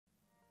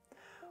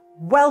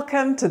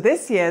Welcome to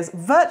this year's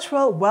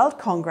Virtual World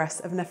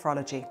Congress of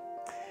Nephrology.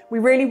 We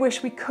really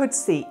wish we could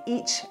see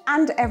each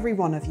and every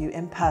one of you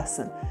in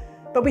person,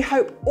 but we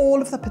hope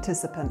all of the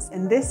participants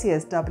in this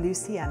year's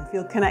WCN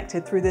feel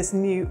connected through this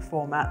new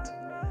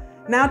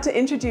format. Now to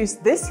introduce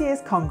this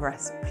year's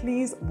Congress,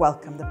 please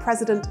welcome the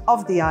President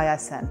of the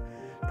ISN,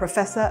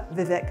 Professor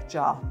Vivek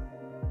Jha.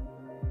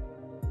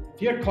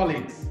 Dear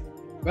colleagues,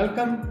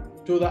 welcome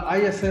to the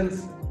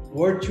ISN's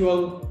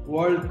Virtual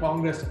World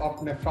Congress of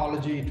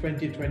Nephrology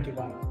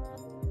 2021.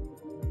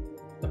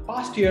 The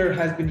past year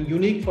has been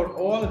unique for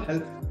all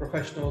health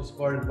professionals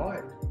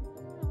worldwide.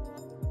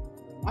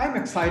 I'm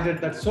excited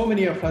that so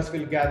many of us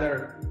will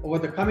gather over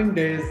the coming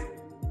days,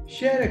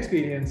 share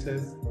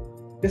experiences,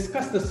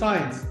 discuss the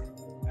science,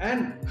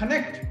 and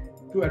connect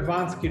to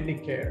advance kidney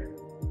care.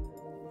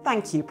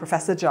 Thank you,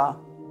 Professor Jha.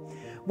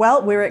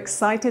 Well, we're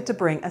excited to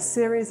bring a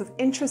series of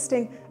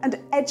interesting and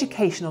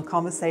educational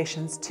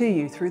conversations to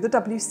you through the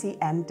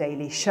WCN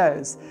daily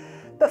shows.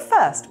 But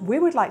first, we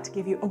would like to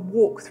give you a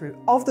walkthrough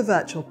of the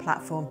virtual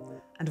platform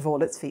and of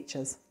all its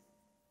features.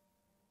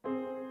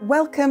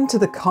 Welcome to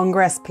the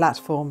Congress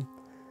platform.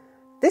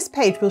 This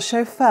page will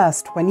show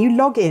first when you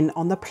log in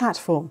on the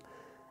platform,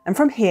 and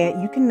from here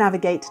you can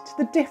navigate to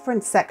the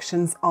different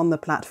sections on the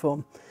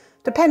platform,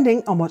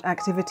 depending on what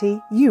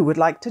activity you would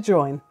like to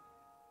join.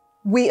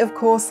 We, of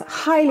course,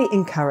 highly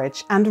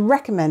encourage and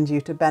recommend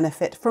you to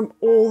benefit from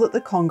all that the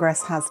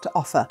Congress has to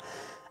offer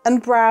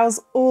and browse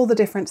all the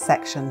different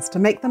sections to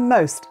make the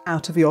most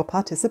out of your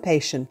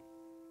participation.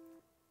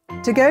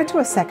 To go to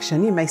a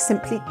section, you may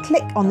simply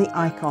click on the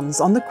icons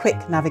on the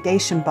quick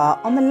navigation bar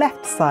on the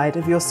left side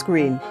of your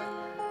screen,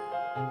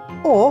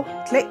 or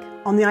click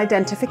on the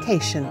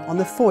identification on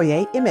the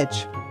foyer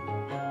image.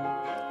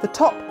 The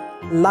top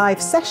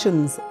Live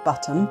Sessions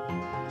button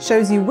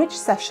shows you which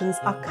sessions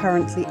are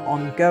currently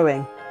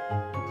ongoing.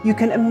 You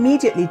can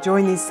immediately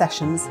join these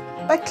sessions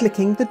by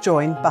clicking the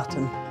Join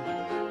button.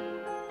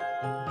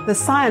 The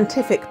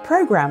Scientific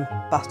Program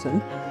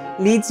button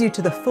leads you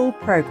to the full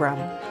program,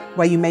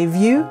 where you may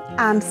view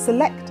and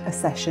select a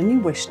session you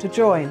wish to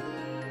join.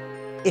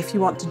 If you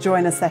want to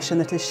join a session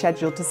that is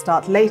scheduled to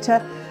start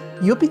later,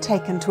 you'll be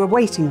taken to a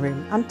waiting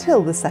room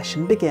until the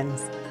session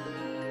begins.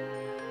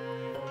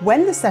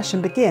 When the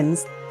session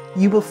begins,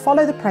 you will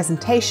follow the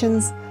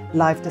presentations,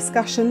 live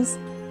discussions,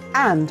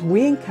 and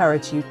we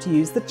encourage you to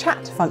use the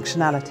chat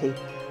functionality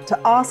to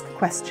ask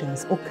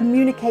questions or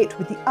communicate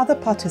with the other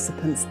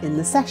participants in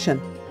the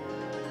session.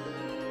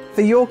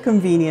 For your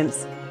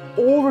convenience,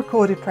 all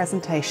recorded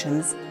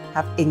presentations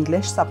have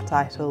English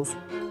subtitles.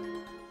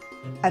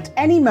 At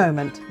any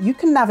moment, you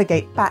can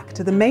navigate back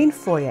to the main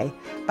foyer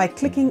by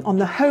clicking on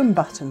the Home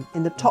button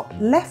in the top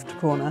left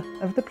corner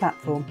of the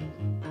platform.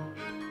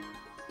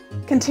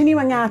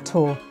 Continuing our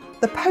tour,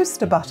 the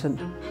Poster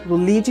button will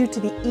lead you to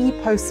the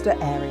e-poster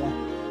area,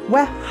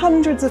 where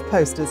hundreds of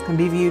posters can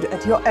be viewed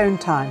at your own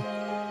time.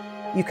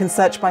 You can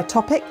search by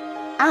topic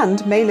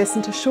and may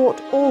listen to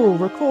short oral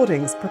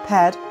recordings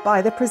prepared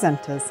by the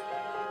presenters.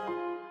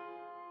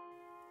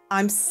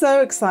 I'm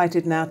so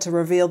excited now to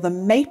reveal the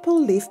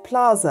Maple Leaf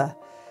Plaza.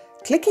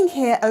 Clicking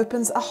here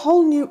opens a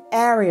whole new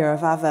area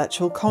of our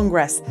virtual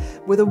congress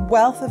with a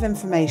wealth of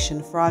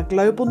information for our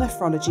global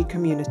nephrology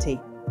community.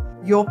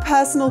 Your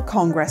personal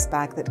Congress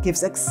bag that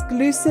gives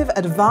exclusive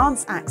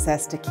advance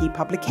access to key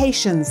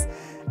publications,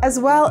 as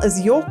well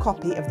as your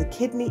copy of the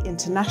Kidney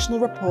International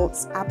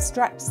Reports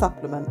Abstract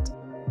Supplement.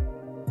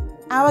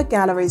 Our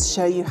galleries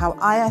show you how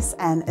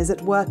ISN is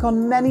at work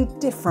on many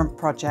different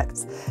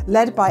projects,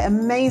 led by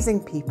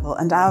amazing people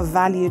and our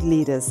valued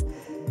leaders.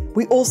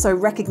 We also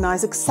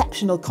recognise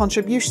exceptional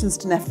contributions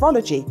to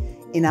nephrology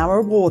in our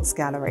awards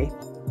gallery.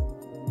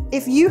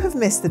 If you have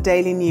missed the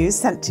daily news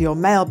sent to your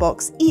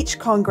mailbox each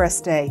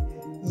Congress day,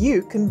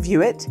 you can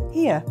view it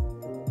here.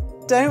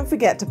 Don't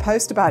forget to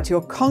post about your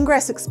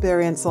Congress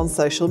experience on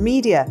social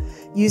media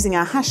using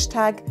our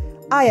hashtag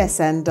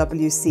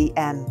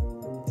ISNWCN.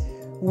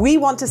 We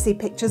want to see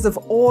pictures of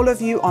all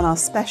of you on our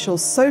special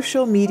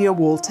social media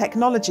wall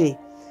technology.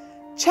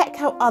 Check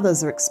how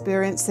others are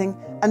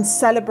experiencing and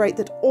celebrate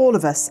that all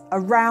of us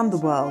around the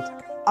world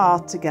are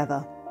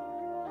together.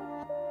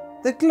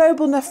 The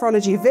Global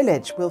Nephrology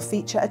Village will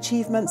feature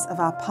achievements of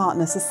our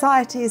partner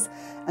societies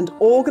and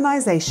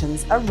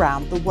organisations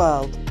around the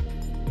world.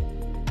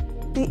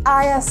 The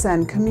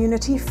ISN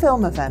Community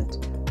Film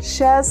Event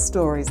shares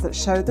stories that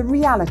show the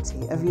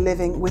reality of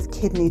living with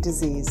kidney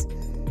disease.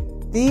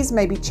 These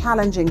may be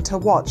challenging to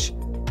watch,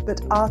 but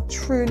are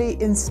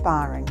truly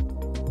inspiring.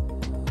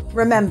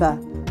 Remember,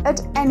 at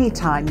any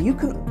time, you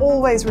can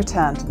always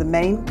return to the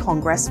main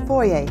Congress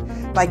foyer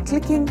by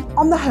clicking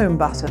on the Home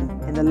button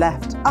in the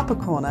left upper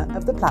corner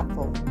of the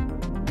platform.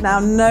 Now,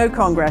 no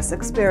Congress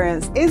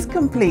experience is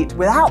complete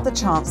without the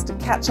chance to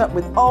catch up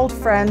with old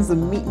friends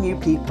and meet new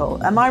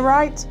people, am I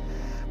right?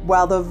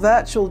 Well, the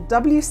virtual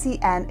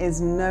WCN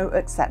is no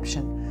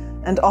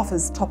exception and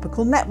offers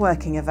topical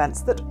networking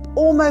events that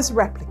almost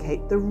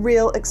replicate the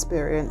real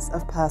experience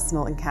of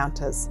personal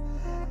encounters.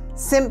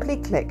 Simply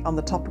click on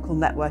the Topical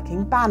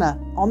Networking banner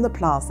on the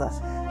plaza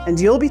and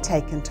you'll be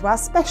taken to our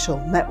special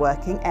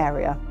networking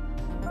area.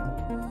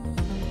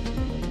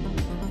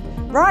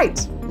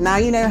 Right, now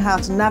you know how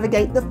to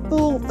navigate the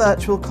full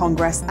virtual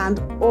Congress and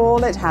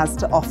all it has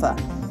to offer.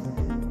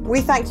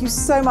 We thank you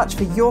so much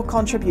for your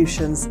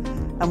contributions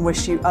and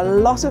wish you a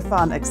lot of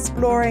fun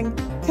exploring,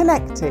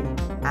 connecting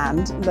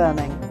and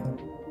learning.